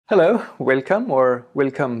Hello,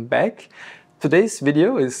 welcome back. Today's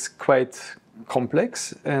video is quite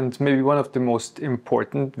complex and maybe one of the most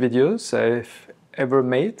important videos I've ever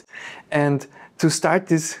made. And to start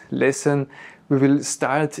this lesson, we will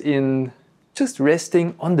start in just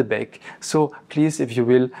resting on the back. So please, if you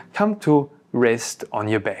will, come to rest on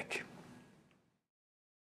your back.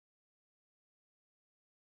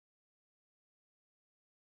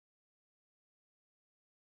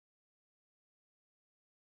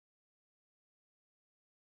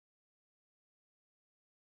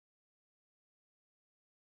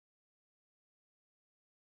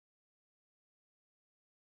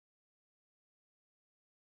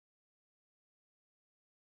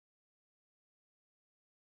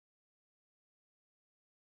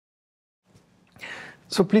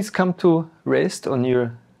 So please come to rest on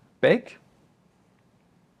your back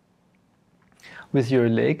with your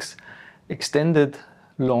legs extended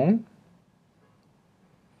long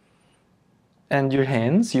and your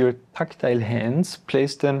hands, your tactile hands,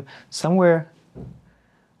 place them somewhere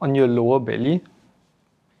on your lower belly,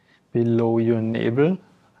 below your navel,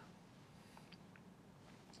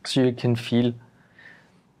 so you can feel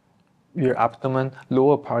your abdomen,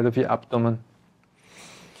 lower part of your abdomen.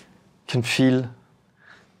 You can feel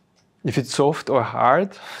if it's soft or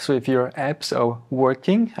hard, so if your abs are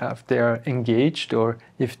working, if they are engaged or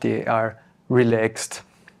if they are relaxed.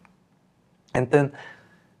 And then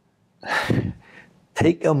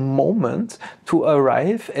take a moment to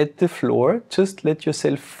arrive at the floor. Just let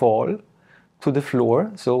yourself fall to the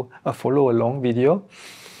floor. So a follow along video.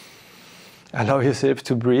 Allow yourself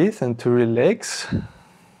to breathe and to relax.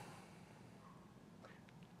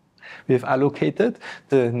 We have allocated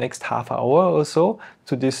the next half hour or so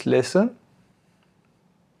to this lesson.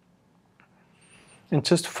 And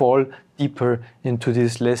just fall deeper into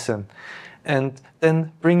this lesson. And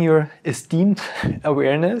then bring your esteemed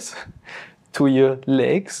awareness to your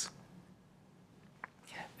legs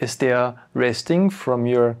as they are resting from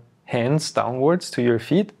your hands downwards to your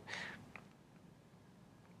feet.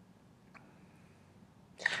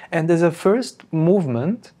 And as a first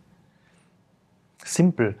movement,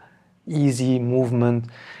 simple, easy movement,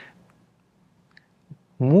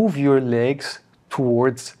 move your legs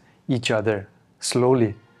towards each other,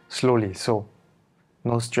 slowly. So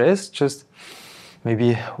no stress, just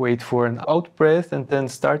maybe wait for an out breath and then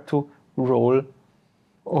start to roll.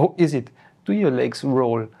 Oh, do your legs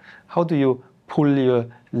roll? How do you pull your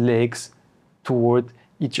legs toward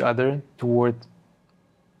each other, toward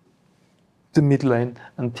the midline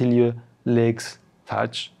until your legs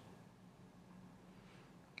touch?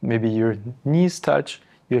 Maybe your knees touch,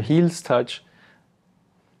 your heels touch,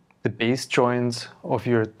 the base joints of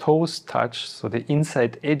your toes touch, so the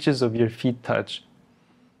inside edges of your feet touch.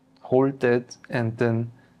 Hold that and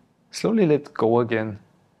then slowly let go again.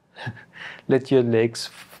 Let your legs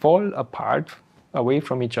fall apart, away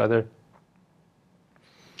from each other.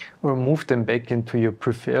 Or move them back into your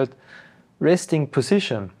preferred resting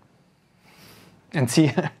position. And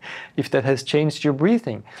see if that has changed your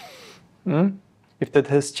breathing. If that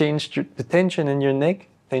has changed the tension in your neck,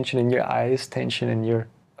 tension in your eyes, tension in your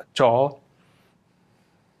jaw.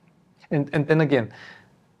 And then again,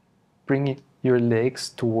 bring your legs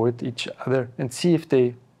toward each other and see if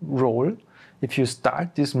they roll. If you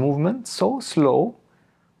start this movement so slow,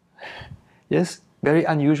 yes, very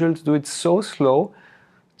unusual to do it so slow,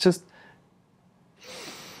 just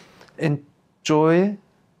enjoy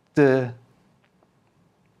the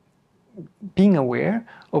being aware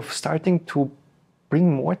of starting to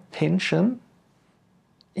bring more tension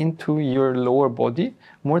into your lower body,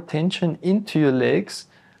 more tension into your legs.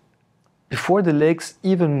 Before the legs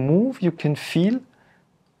even move, you can feel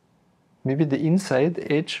maybe the inside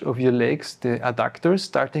edge of your legs, the adductors,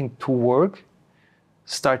 starting to work,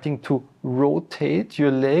 starting to rotate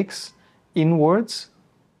your legs inwards.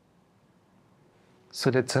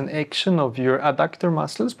 So that's an action of your adductor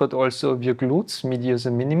muscles, but also of your glutes, medius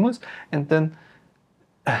and minimus. And then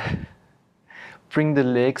bring the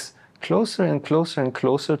legs closer and closer and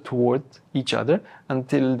closer toward each other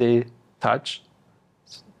until they touch.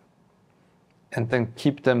 And then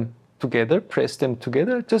keep them together, press them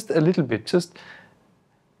together just a little bit. Just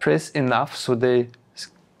press enough so they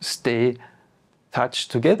stay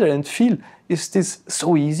touched together and feel, is this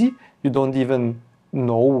so easy? You don't even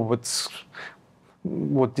know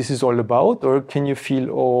what this is all about? Or can you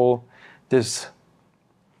feel, oh, that's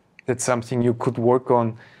something you could work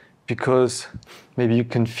on, because maybe you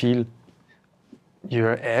can feel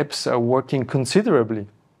your abs are working considerably?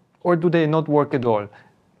 Or do they not work at all?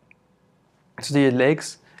 So your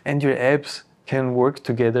legs and your abs can work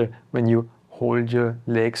together when you hold your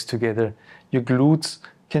legs together. Your glutes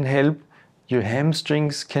can help, your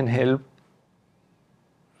hamstrings can help.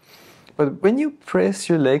 But when you press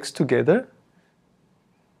your legs together,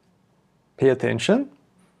 pay attention,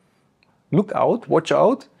 look out, watch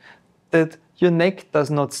out, that your neck does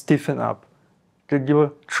not stiffen up, that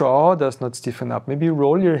your jaw does not stiffen up. Maybe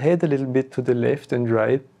roll your head a little bit to the left and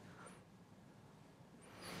right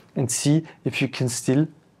and see if you can still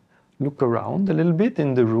look around a little bit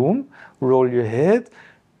in the room, roll your head,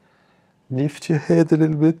 lift your head a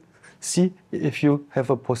little bit. See if you have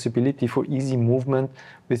a possibility for easy movement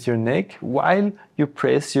with your neck while you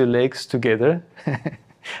press your legs together.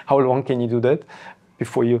 How long can you do that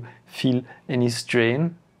before you feel any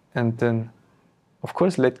strain? And then, of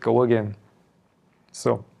course, let go again.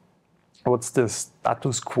 So, what's the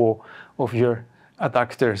status quo of your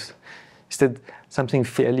adductors? Is that something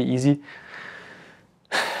fairly easy?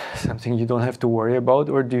 Something you don't have to worry about?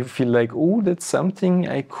 Or do you feel like, oh, that's something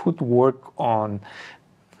I could work on?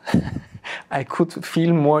 I could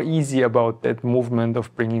feel more easy about that movement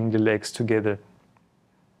of bringing the legs together.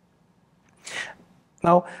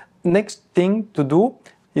 Now, next thing to do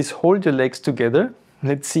is hold your legs together.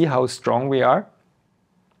 Let's see how strong we are.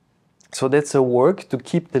 So that's a work to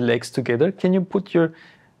keep the legs together. Can you put your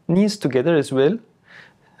knees together as well?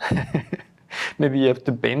 Maybe you have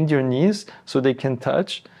to bend your knees so they can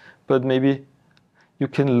touch, but maybe you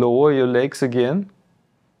can lower your legs again.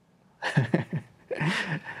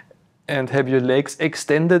 And have your legs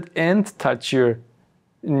extended and touch your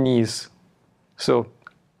knees. So,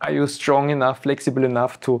 are you strong enough, flexible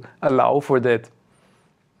enough to allow for that?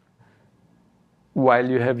 While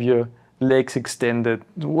you have your legs extended,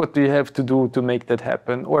 what do you have to do to make that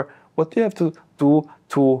happen? Or what do you have to do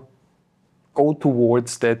to go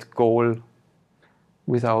towards that goal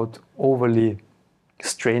without overly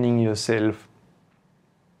straining yourself?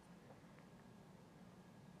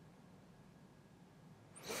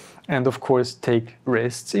 And of course, take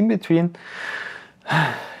rests in between.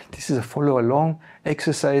 This is a follow along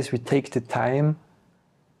exercise. We take the time.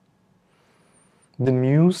 The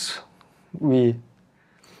muse, we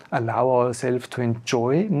allow ourselves to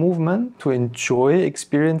enjoy movement, to enjoy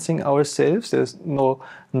experiencing ourselves. There's no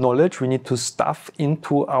knowledge we need to stuff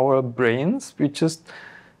into our brains. We just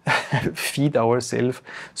feed ourselves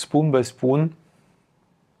spoon by spoon,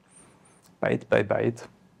 bite by bite.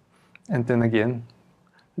 And then again,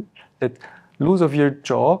 let loose of your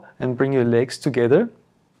jaw and bring your legs together.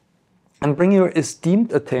 And bring your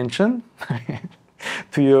esteemed attention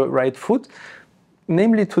to your right foot,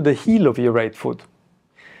 namely to the heel of your right foot.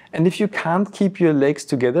 And if you can't keep your legs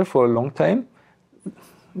together for a long time,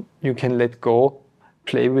 you can let go,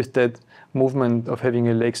 play with that movement of having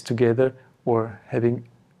your legs together or having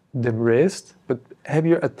them rest. But have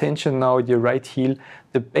your attention now at your right heel,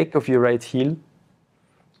 the back of your right heel,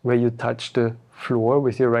 where you touch the floor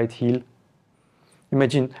with your right heel.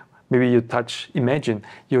 Imagine you touch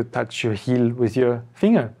your heel with your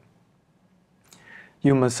finger.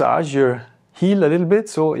 You massage your heel a little bit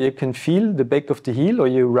so you can feel the back of the heel, or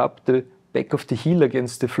you rub the back of the heel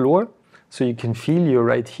against the floor so you can feel your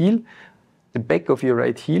right heel, the back of your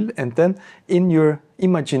right heel, and then in your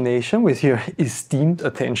imagination with your esteemed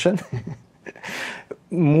attention,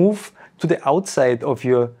 move to the outside of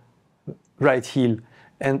your right heel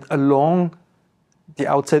and along the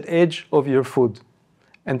outside edge of your foot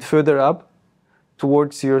and further up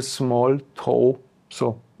towards your small toe.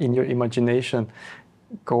 So in your imagination,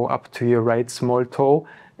 go up to your right small toe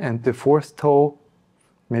and the fourth toe.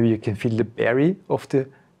 Maybe you can feel the berry of the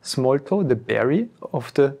small toe, the berry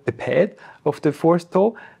of the pad of the fourth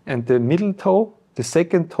toe, and the middle toe, the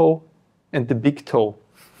second toe, and the big toe.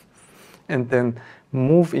 And then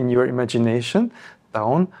move in your imagination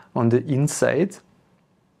down on the inside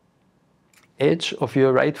edge of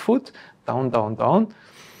your right foot, down, down, down.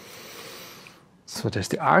 So there's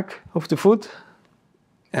the arc of the foot,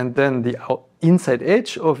 and then the inside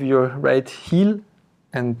edge of your right heel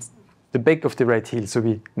and the back of the right heel. So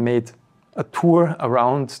we made a tour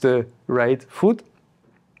around the right foot.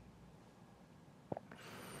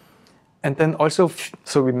 And then also,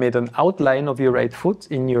 so we made an outline of your right foot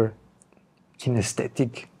in your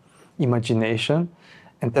kinesthetic imagination,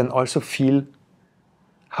 and then also feel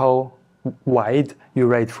how wide your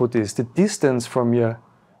right foot is, the distance from your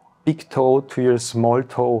big toe to your small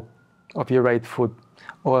toe of your right foot,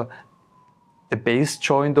 or the base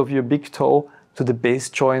joint of your big toe to the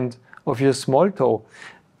base joint of your small toe.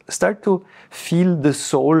 Start to feel the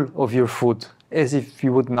sole of your foot as if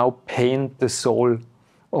you would now paint the sole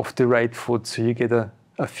of the right foot. So you get a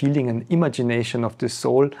feeling, an imagination of the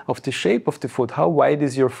sole, of the shape of the foot. How wide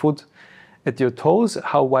is your foot at your toes?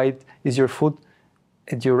 How wide is your foot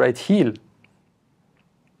at your right heel?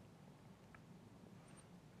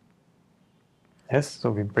 Yes,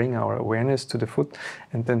 so we bring our awareness to the foot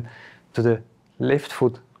and then to the left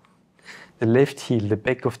foot, the left heel, the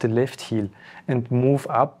back of the left heel, and move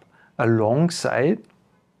up alongside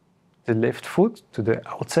the left foot to the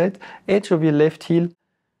outside edge of your left heel,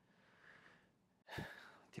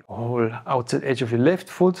 the whole outside edge of your left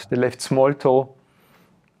foot, the left small toe,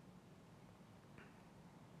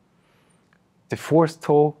 the fourth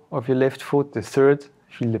toe of your left foot, the third,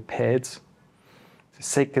 feel the pads, the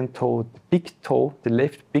second toe, the big toe, the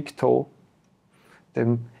left big toe.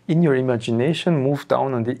 Then in your imagination, move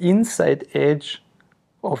down on the inside edge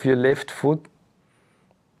of your left foot,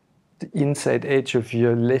 the inside edge of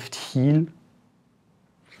your left heel,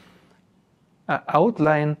 an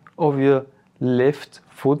outline of your left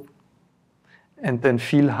foot, and then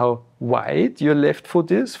feel how wide your left foot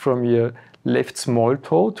is from your left small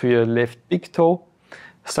toe to your left big toe.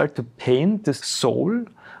 Start to paint the sole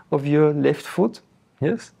of your left foot,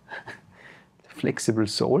 yes, the flexible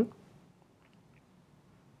sole.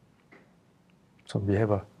 So we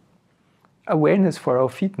have a awareness for our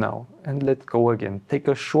feet now, and let go again. Take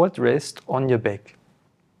a short rest on your back.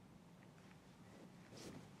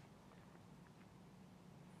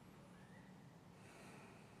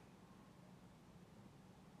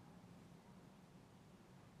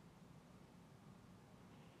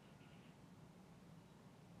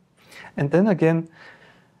 And then again,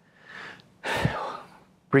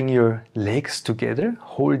 bring your legs together,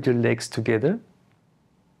 hold your legs together,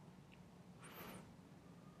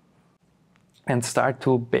 and start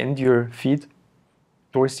to bend your feet,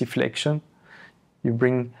 dorsiflexion. You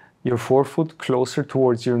bring your forefoot closer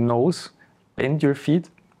towards your nose, bend your feet,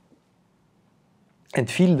 and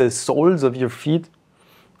feel the soles of your feet,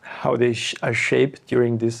 how they are shaped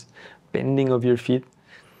during this bending of your feet.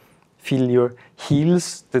 Feel your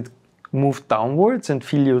heels that move downwards and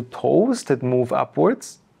feel your toes that move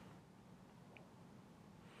upwards.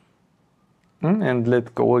 And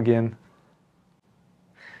let go again.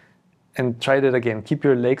 And try that again. Keep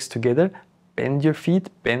your legs together, bend your feet,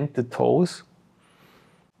 bend the toes,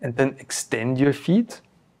 and then extend your feet,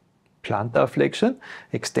 plantar flexion,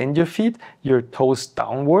 extend your feet, your toes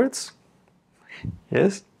downwards.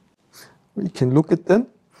 Yes, you can look at them.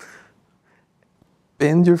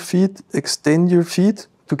 Bend your feet, extend your feet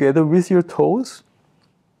together with your toes.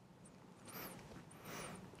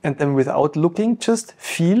 And then without looking, just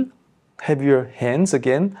feel, have your hands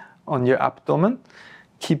again on your abdomen.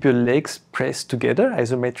 Keep your legs pressed together,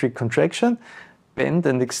 isometric contraction. Bend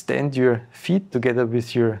and extend your feet together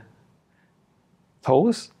with your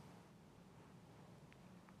toes.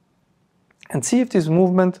 And see if this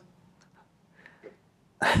movement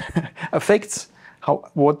affects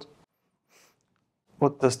what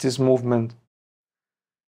does this movement.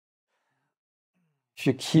 If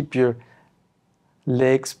you keep your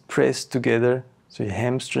legs pressed together, so your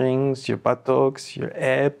hamstrings, your buttocks, your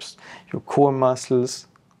abs, your core muscles,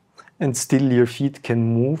 and still your feet can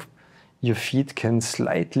move. Your feet can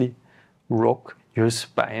slightly rock your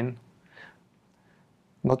spine.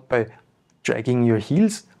 Not by dragging your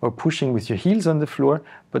heels or pushing with your heels on the floor,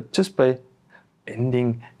 but just by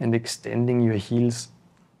bending and extending your heels.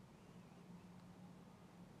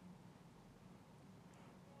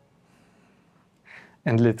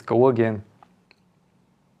 And let go again.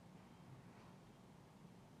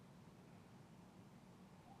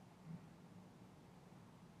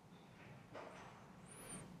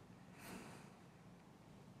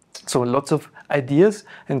 So lots of ideas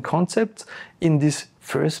and concepts in this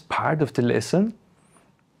first part of the lesson.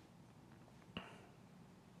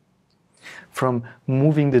 From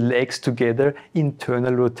moving the legs together,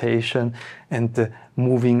 internal rotation, and the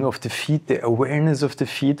moving of the feet, the awareness of the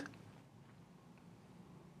feet.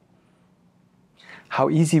 How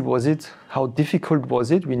easy was it? How difficult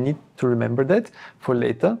was it? We need to remember that for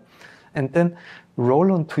later. And then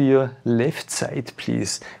roll onto your left side,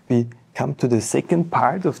 please. We come to the second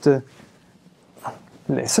part of the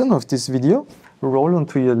lesson of this video. Roll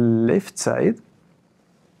onto your left side.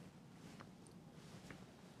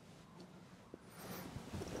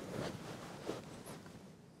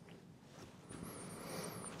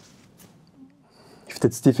 If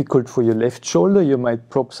that's difficult for your left shoulder, you might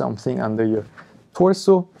prop something under your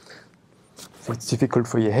torso. If it's difficult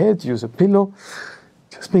for your head, use a pillow.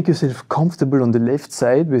 Just make yourself comfortable on the left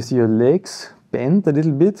side with your legs bent a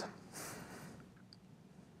little bit.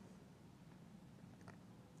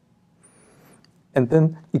 And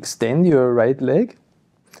then extend your right leg.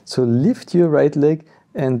 So lift your right leg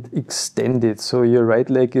and extend it. So your right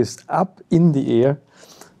leg is up in the air,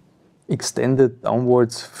 extended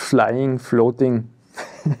downwards, flying, floating.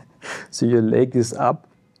 So your leg is up.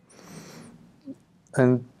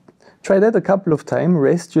 And Try that a couple of times,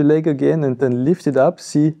 rest your leg again and then lift it up.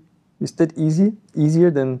 See, is that easy? Easier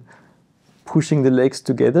than pushing the legs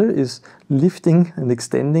together? Is lifting and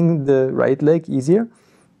extending the right leg easier?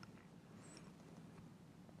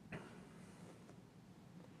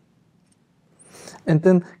 And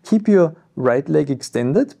then keep your right leg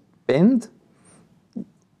extended, bend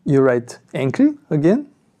your right ankle again,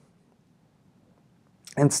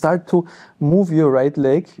 and start to move your right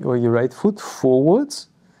leg or your right foot forwards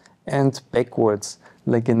and backwards,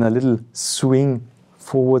 like in a little swing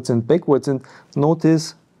forwards and backwards. And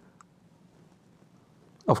notice,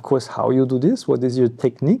 of course, how you do this. What is your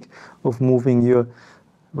technique of moving your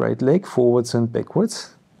right leg forwards and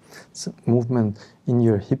backwards? It's a movement in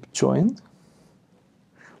your hip joint.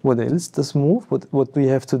 What else does move? What do you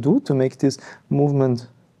have to do to make this movement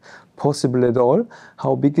possible at all?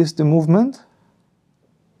 How big is the movement?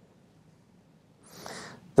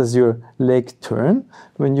 Does your leg turn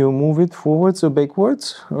when you move it forwards or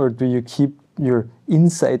backwards? Or do you keep your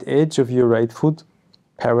inside edge of your right foot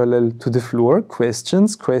parallel to the floor?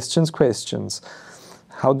 Questions, questions, questions.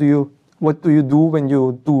 What do you do when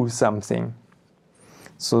you do something?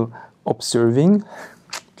 So observing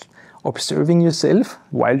yourself,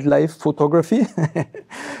 wildlife photography,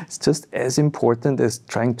 it's just as important as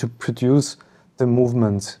trying to produce the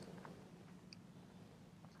movements.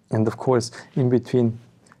 And of course, in between,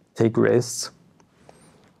 take rests.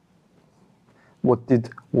 What did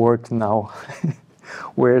work now?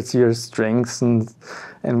 Where's your strengths and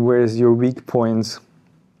where's your weak points?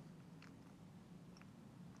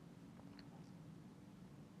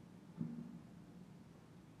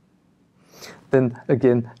 Then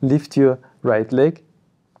again, lift your right leg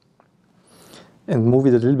and move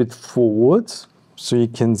it a little bit forwards so you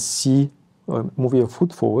can see, or move your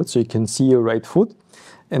foot forward so you can see your right foot,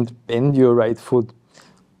 and bend your right foot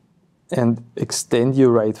and extend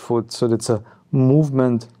your right foot. So that's a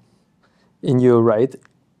movement in your right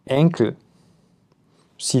ankle.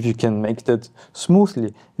 See if you can make that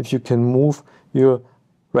smoothly. If you can move your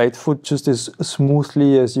right foot just as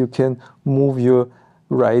smoothly as you can move your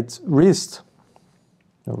right wrist,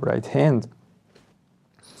 your right hand.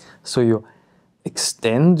 So you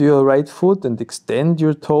extend your right foot and extend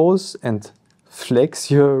your toes and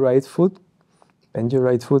flex your right foot, bend your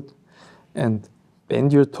right foot and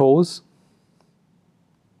bend your toes.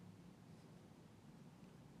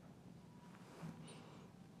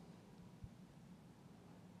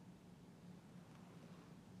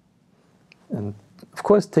 And of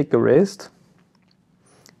course, take a rest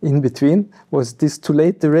in between. Was this too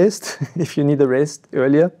late, the rest? If you need a rest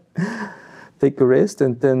earlier, take a rest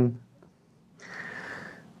and then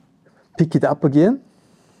pick it up again.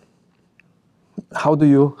 How do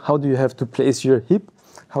you have to place your hip?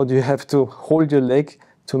 How do you have to hold your leg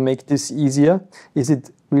to make this easier? Is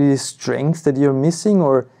it really strength that you're missing,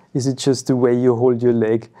 or is it just the way you hold your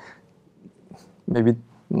leg? Maybe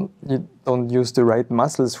you don't use the right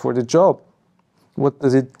muscles for the job. What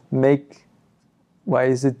does it make? Why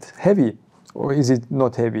is it heavy? Or is it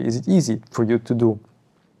not heavy? Is it easy for you to do?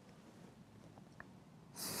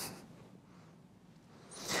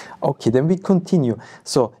 Okay, then we continue.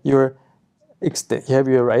 So you have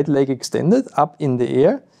your right leg extended up in the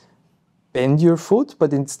air. Bend your foot,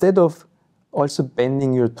 but instead of also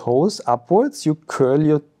bending your toes upwards, you curl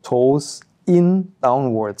your toes in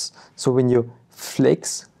downwards. So when you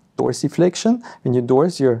flex, dorsiflexion,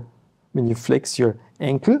 when you flex your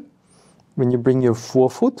ankle, when you bring your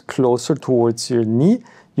forefoot closer towards your knee,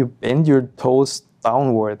 you bend your toes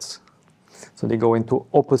downwards. So they go into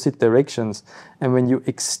opposite directions. And when you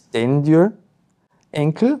extend your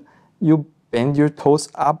ankle, you bend your toes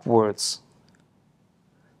upwards.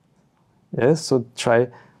 Yes, so try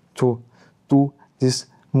to do this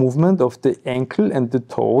movement of the ankle and the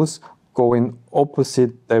toes go in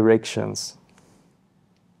opposite directions.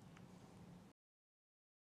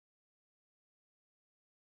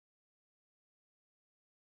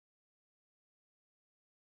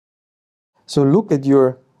 So look at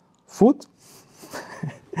your foot.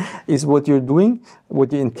 Is what you're doing,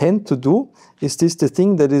 what you intend to do, is this the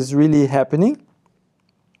thing that is really happening?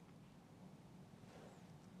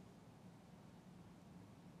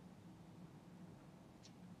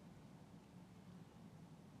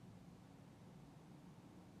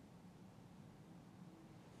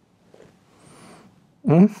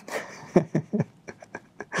 And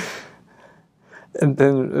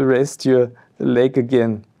then rest your leg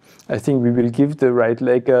again. I think we will give the right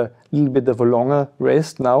leg a little bit of a longer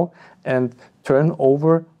rest now and turn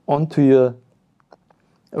over onto your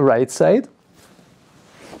right side.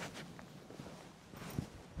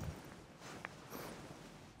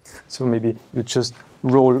 So maybe you just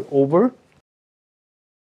roll over.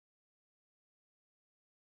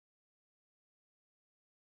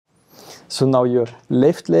 So now your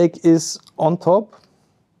left leg is on top.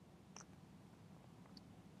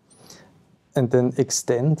 And then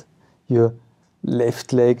extend your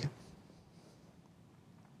left leg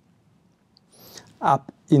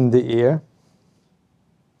up in the air.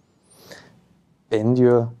 Bend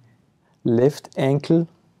your left ankle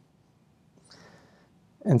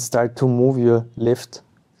and start to move your left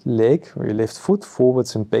leg or your left foot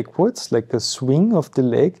forwards and backwards like a swing of the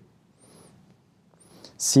leg.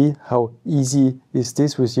 See how easy is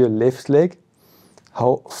this with your left leg?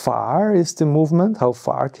 How far is the movement? How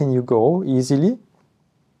far can you go easily?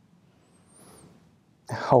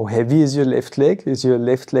 How heavy is your left leg? Is your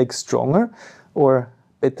left leg stronger or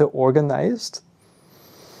better organized?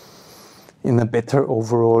 In a better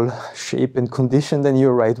overall shape and condition than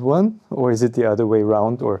your right one? Or is it the other way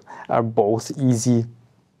around? Or are both easy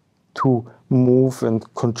to move and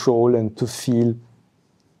control and to feel?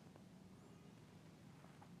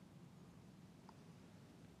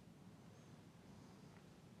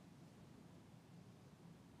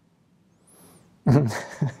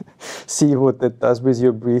 See what that does with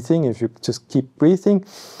your breathing. If you just keep breathing,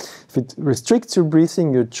 if it restricts your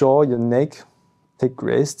breathing, your jaw, your neck, take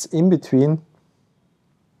rests in between.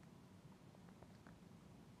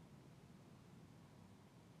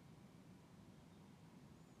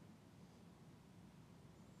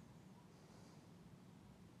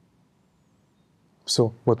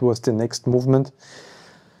 So what was the next movement?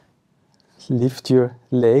 Lift your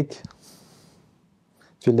leg.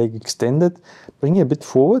 Your leg extended, bring it a bit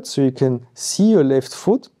forward so you can see your left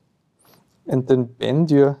foot, and then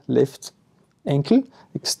bend your left ankle,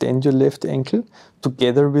 extend your left ankle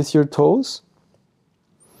together with your toes.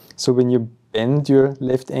 So when you bend your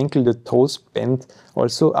left ankle, the toes bend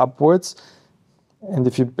also upwards, and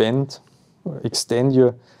if you bend or extend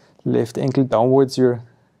your left ankle downwards, your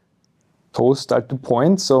toes start to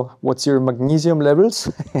point. So what's your magnesium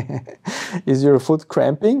levels? Is your foot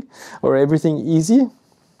cramping or everything easy?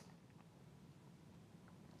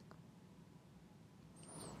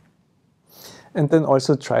 And then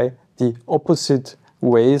also try the opposite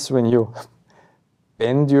ways when you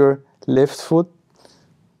bend your left foot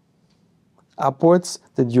upwards,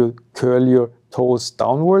 that you curl your toes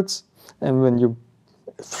downwards, and when you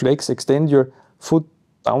flex, extend your foot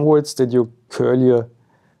downwards, that you curl your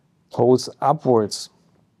toes upwards.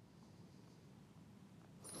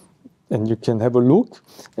 And you can have a look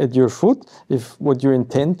at your foot if what you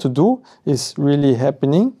intend to do is really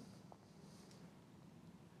happening.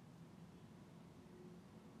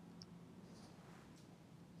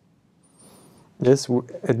 Yes,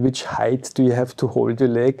 at which height do you have to hold your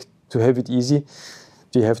leg to have it easy?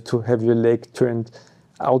 Do you have to have your leg turned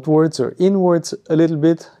outwards or inwards a little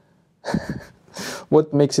bit?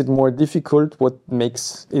 What makes it more difficult? What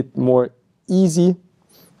makes it more easy?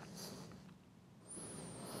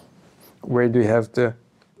 Where do you have the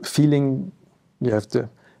feeling you have the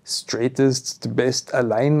straightest, the best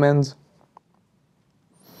alignment?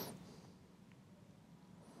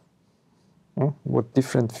 What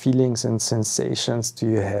different feelings and sensations do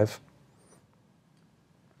you have?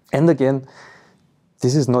 And again,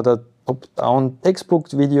 this is not a top-down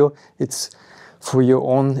textbook video. It's for your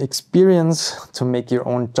own experience, to make your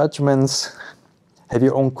own judgments, have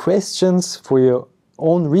your own questions for your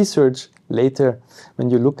own research later when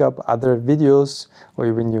you look up other videos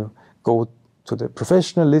or when you go to the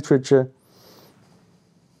professional literature.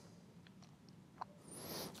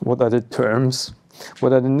 What are the terms?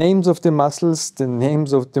 What are the names of the muscles, the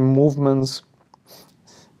names of the movements,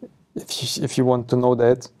 if you want to know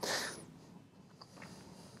that.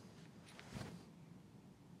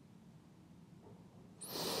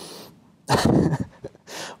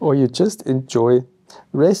 Or you just enjoy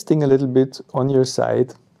resting a little bit on your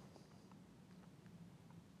side.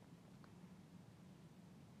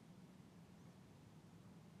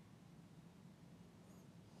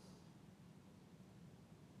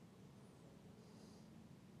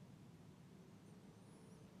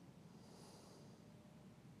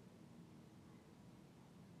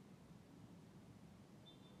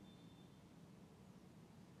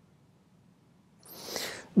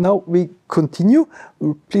 Now we continue.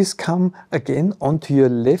 Please come again onto your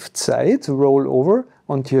left side, roll over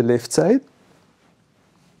onto your left side.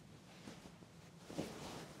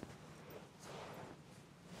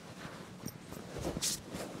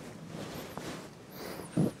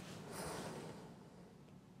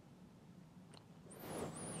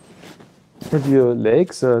 Have your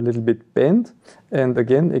legs a little bit bent, and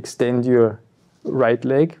again extend your right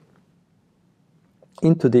leg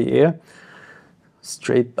into the air,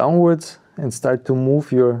 straight downwards, and start to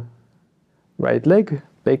move your right leg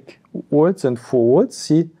backwards and forwards.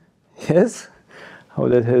 See, yes, how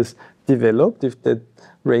that has developed, if that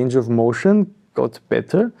range of motion got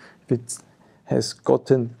better, if it has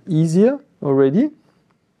gotten easier already.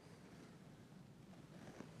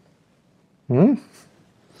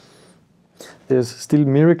 There's still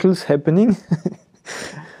miracles happening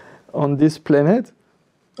on this planet.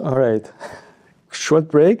 All right, short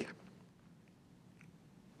break.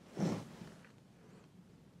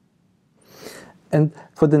 And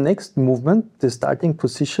for the next movement, the starting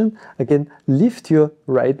position, again, lift your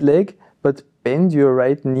right leg, but bend your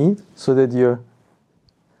right knee so that your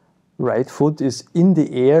right foot is in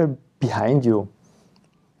the air behind you.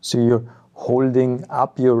 So you're holding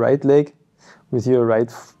up your right leg with your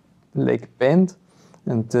right leg bent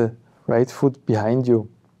and the right foot behind you.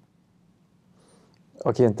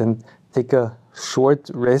 Okay, and then take a short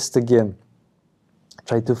rest again.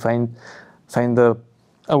 Try to find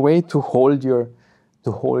a way to hold your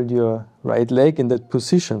right leg in that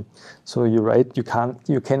position. So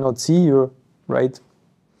you cannot see your right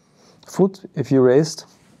foot if you rest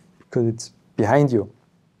because it's behind you.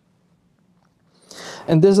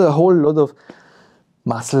 And there's a whole lot of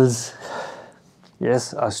muscles.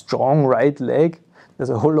 Yes, a strong right leg.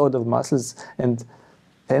 There's a whole lot of muscles and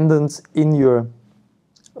tendons in your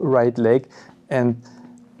right leg, and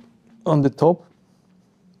on the top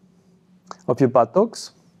of your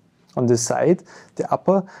buttocks, on the side, the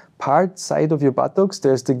upper part side of your buttocks,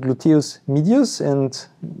 there's the gluteus medius and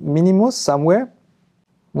minimus somewhere,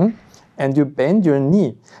 and you bend your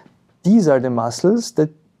knee. These are the muscles that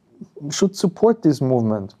should support this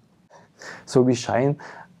movement. So we shine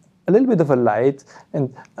a little bit of a light,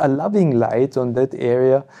 and a loving light on that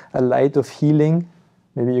area, a light of healing.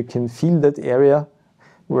 Maybe you can feel that area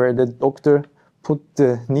where the doctor put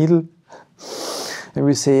the needle, and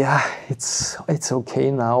we say, it's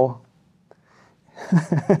okay now.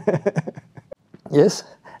 Yes,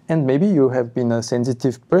 and maybe you have been a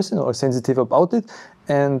sensitive person or sensitive about it,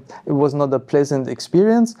 and it was not a pleasant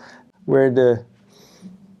experience where the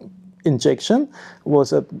injection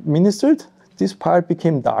was administered. This part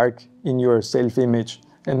became dark in your self-image,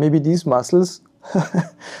 and maybe these muscles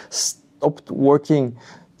stopped working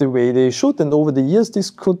the way they should, and over the years this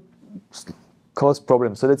could cause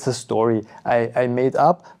problems. So that's a story I made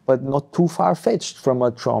up, but not too far-fetched from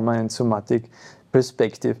a trauma and somatic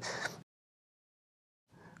perspective.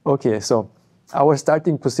 Okay, so our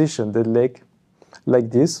starting position, the leg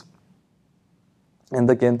like this, and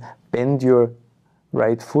again bend your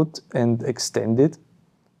right foot and extend it,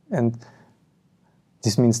 and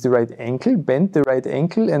this means the right ankle. Bend the right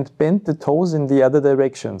ankle and bend the toes in the other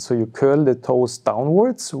direction. So you curl the toes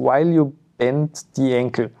downwards while you bend the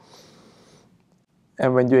ankle.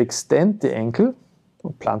 And when you extend the ankle,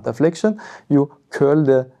 or plantar flexion, you curl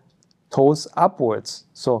the toes upwards.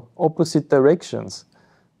 So opposite directions.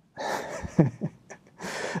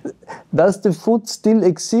 Does the foot still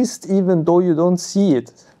exist even though you don't see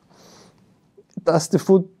it? Does the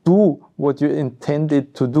foot do what you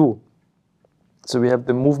intended to do? So we have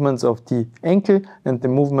the movements of the ankle and the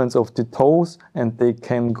movements of the toes, and they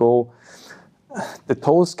can go, the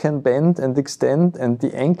toes can bend and extend, and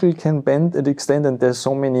the ankle can bend and extend, and there's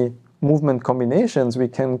so many movement combinations we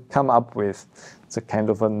can come up with. It's a kind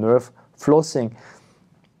of a nerve flossing.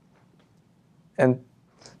 And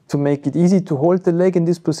to make it easy to hold the leg in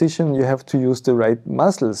this position, you have to use the right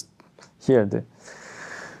muscles. Here, the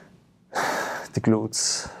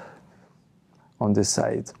glutes on the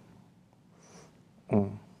side.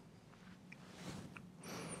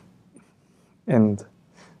 And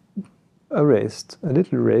a rest, a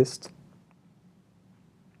little rest.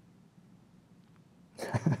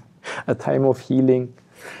 A time of healing,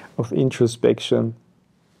 of introspection.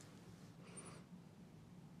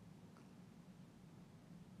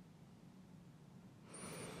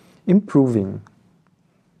 Improving.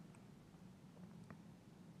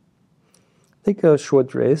 Take a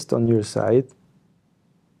short rest on your side.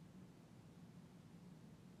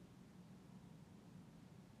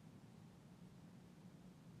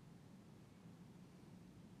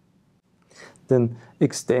 Then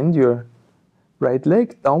extend your right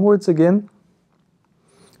leg downwards again,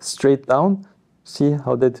 straight down. See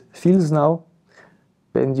how that feels now.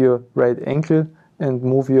 Bend your right ankle and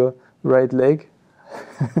move your right leg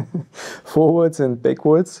forwards and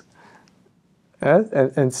backwards.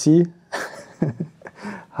 And see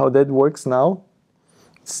how that works now.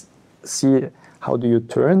 See how do you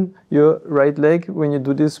turn your right leg when you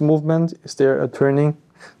do this movement. Is there a turning?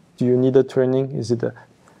 Do you need a turning? Is it a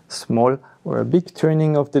small or a big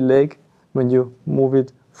turning of the leg? when you move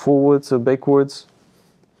it forwards or backwards.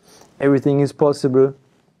 Everything is possible.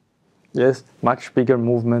 Yes, much bigger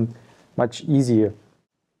movement, much easier.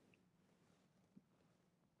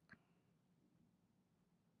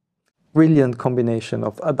 Brilliant combination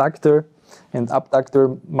of adductor and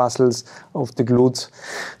abductor muscles of the glutes,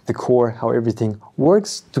 the core, how everything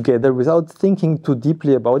works together without thinking too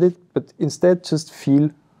deeply about it, but instead just feel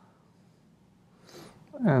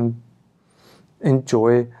and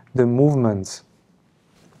enjoy the movements.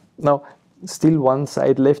 Now, still one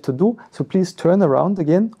side left to do, so please turn around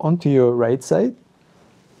again onto your right side.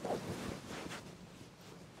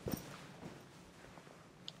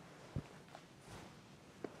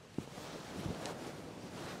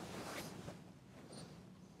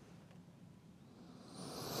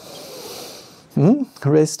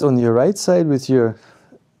 Rest on your right side with your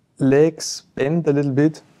legs bent a little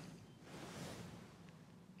bit.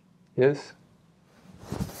 Yes.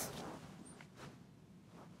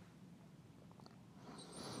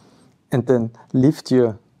 And then lift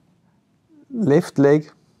your left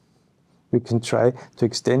leg. You can try to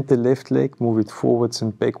extend the left leg, move it forwards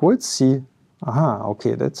and backwards. See, aha,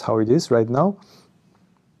 okay, that's how it is right now.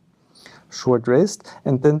 Short rest,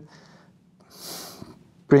 and then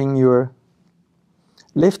bring your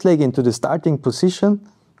left leg into the starting position,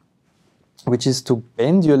 which is to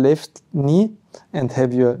bend your left knee and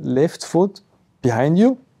have your left foot behind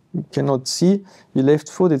you. You cannot see your left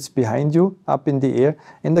foot, it's behind you, up in the air.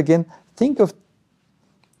 And again, think of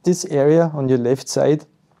this area on your left side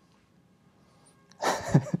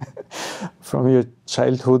from your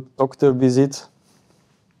childhood doctor visit.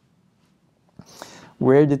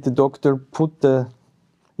 Where did the doctor put the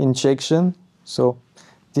injection? So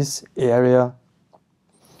this area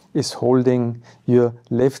is holding your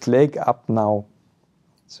left leg up now.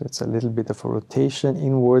 So it's a little bit of a rotation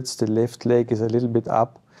inwards. The left leg is a little bit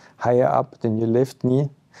up, higher up than your left knee.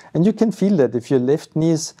 And you can feel that if your left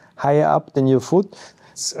knee is higher up than your foot,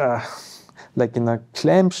 it's like in a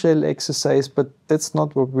clamshell exercise, but that's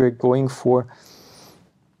not what we're going for.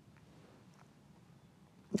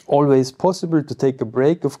 Always possible to take a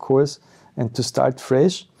break, of course, and to start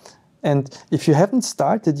fresh. And if you haven't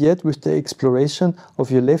started yet with the exploration of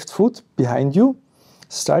your left foot behind you,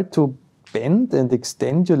 start to bend and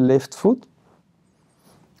extend your left foot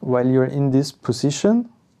while you're in this position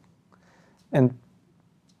and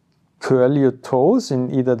curl your toes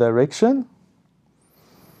in either direction.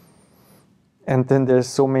 And then there's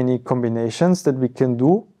so many combinations that we can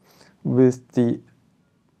do with the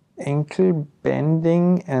ankle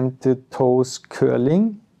bending and the toes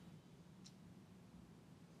curling.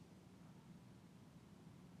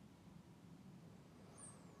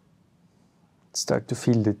 Start to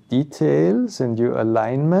feel the details and your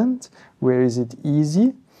alignment. Where is it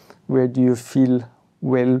easy? Where do you feel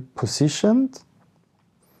well positioned?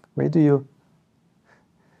 In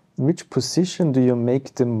which position do you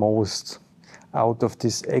make the most out of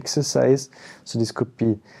this exercise? So this could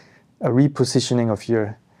be a repositioning of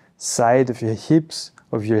your side, of your hips,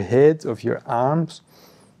 of your head, of your arms.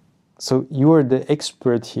 So you are the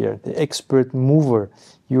expert here, the expert mover.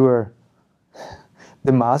 You are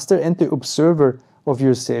the master and the observer of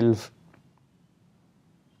yourself.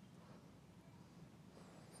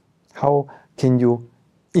 How can you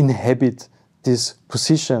inhabit this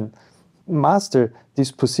position, master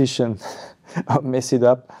this position, or mess it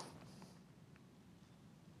up?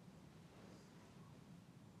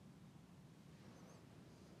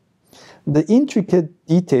 The intricate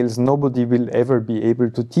details nobody will ever be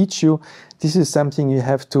able to teach you. This is something you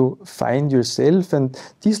have to find yourself, and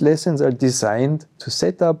these lessons are designed to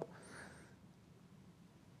set up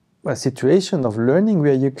a situation of learning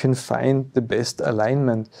where you can find the best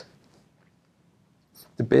alignment,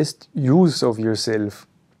 the best use of yourself.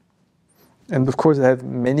 And of course I have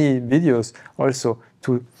many videos also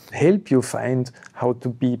to help you find how to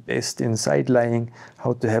be best in side lying,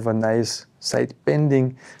 how to have a nice side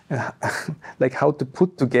bending, like how to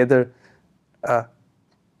put together a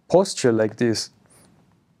posture like this,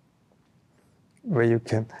 where you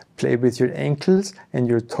can play with your ankles and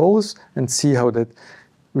your toes and see how that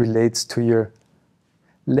relates to your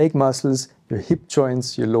leg muscles, your hip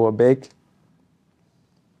joints, your lower back.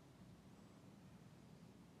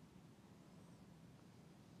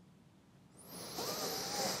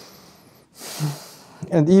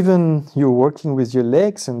 And even you're working with your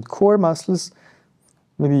legs and core muscles,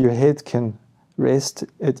 maybe your head can rest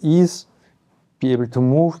at ease, be able to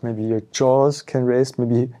move, maybe your jaws can rest,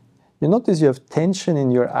 maybe you notice you have tension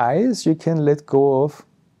in your eyes, you can let go of.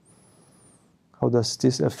 How does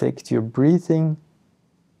this affect your breathing?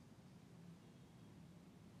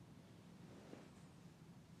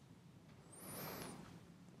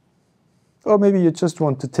 Or maybe you just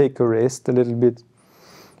want to take a rest a little bit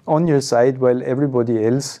on your side while everybody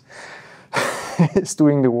else is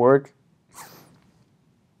doing the work.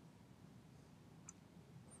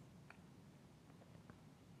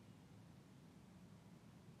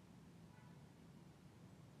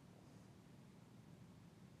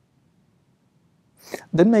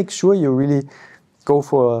 Then make sure you really go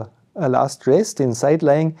for a last rest in side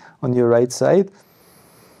lying on your right side.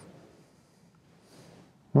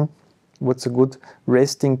 What's a good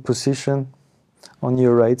resting position on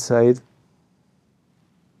your right side?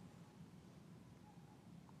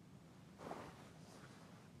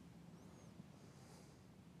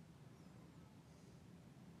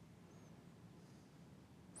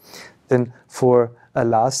 Then for a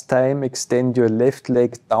last time, extend your left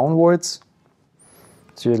leg downwards.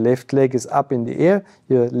 So your left leg is up in the air,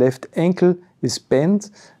 your left ankle is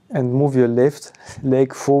bent, and move your left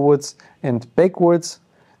leg forwards and backwards.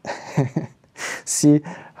 See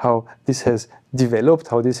how this has developed,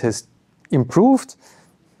 how this has improved.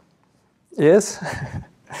 Yes.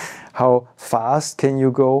 How fast can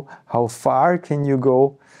you go? How far can you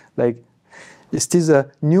go? Like, is this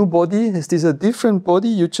a new body? Is this a different body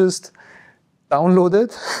you just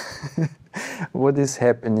downloaded? What is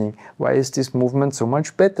happening? Why is this movement so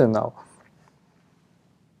much better now?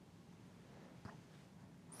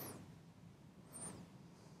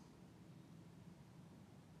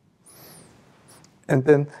 And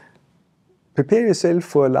then prepare yourself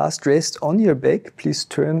for a last rest on your back. Please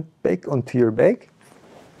turn back onto your back.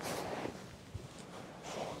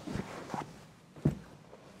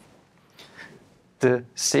 The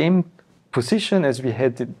same position as we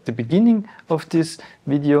had at the beginning of this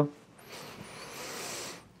video.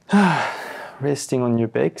 Resting on your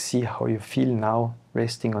back. See how you feel now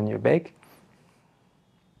resting on your back.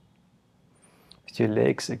 With your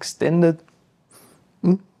legs extended.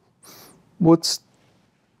 What's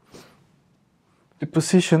the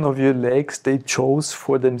position of your legs they chose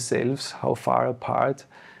for themselves? How far apart?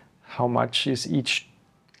 How much is each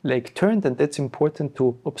leg turned? And that's important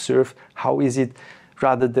to observe. How is it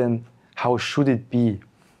rather than how should it be?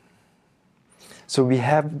 So we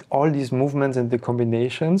have all these movements and the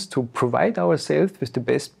combinations to provide ourselves with the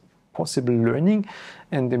best possible learning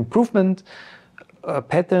and improvement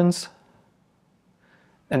patterns.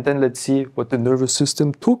 And then let's see what the nervous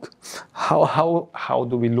system took. How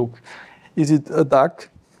do we look? Is it a duck?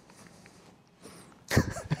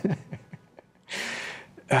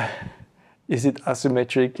 Is it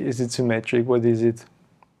asymmetric? Is it symmetric? What is it?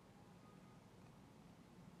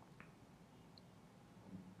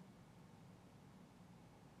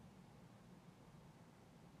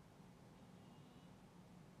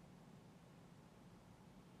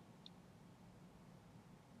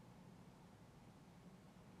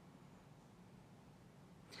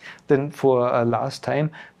 Then for a last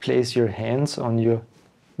time, place your hands on your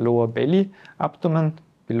lower belly, abdomen,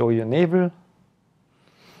 below your navel.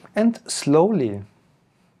 And slowly,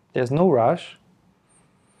 there's no rush,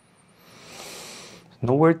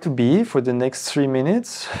 nowhere to be for the next 3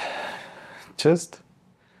 minutes. Just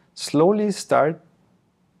slowly start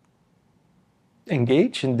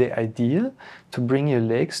engage in the idea to bring your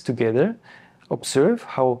legs together. Observe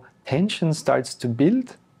how tension starts to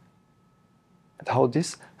build and how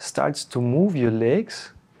this starts to move your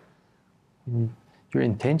legs. Your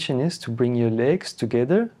intention is to bring your legs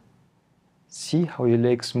together. See how your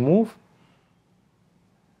legs move,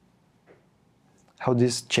 how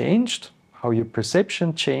this changed, how your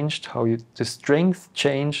perception changed, how the strength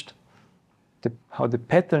changed, how the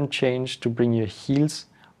pattern changed to bring your heels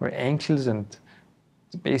or ankles and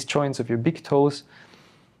the base joints of your big toes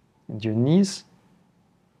and your knees.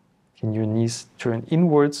 Can your knees turn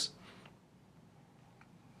inwards?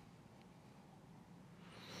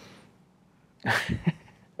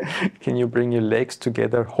 Can you bring your legs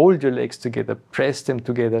together, hold your legs together, press them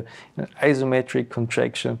together in an isometric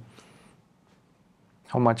contraction?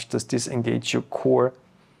 How much does this engage your core,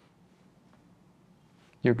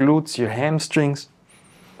 your glutes, your hamstrings?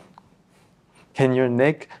 Can your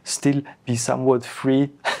neck still be somewhat free?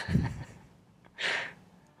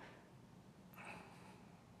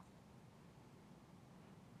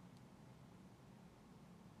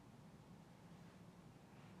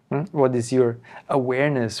 What is your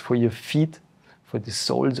awareness for your feet, for the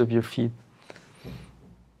soles of your feet?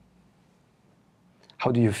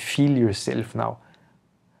 How do you feel yourself now?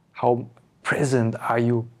 How present are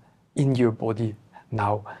you in your body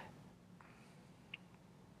now?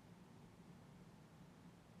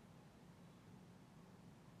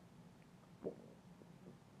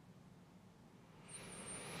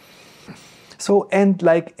 So, and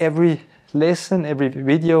like every lesson, every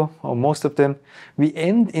video, or most of them, we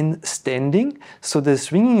end in standing. So the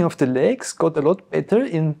swinging of the legs got a lot better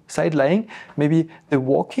in side lying. Maybe the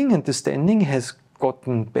walking and the standing has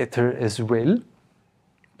gotten better as well.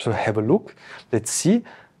 So have a look. Let's see.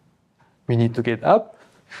 We need to get up.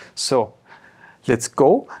 So let's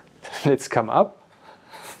go. Let's come up.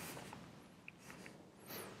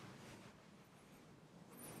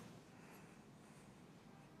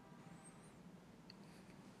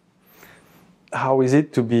 How is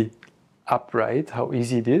it to be upright? How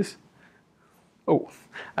easy it is? Oh,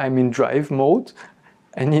 I'm in drive mode.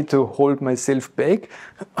 I need to hold myself back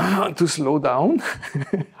to slow down.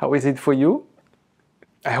 How is it for you?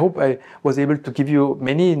 I hope I was able to give you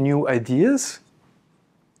many new ideas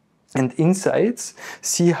and insights.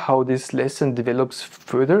 See how this lesson develops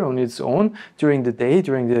further on its own during the day,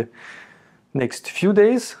 during the next few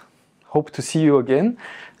days. Hope to see you again.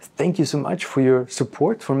 Thank you so much for your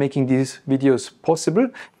support, for making these videos possible,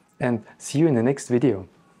 and see you in the next video.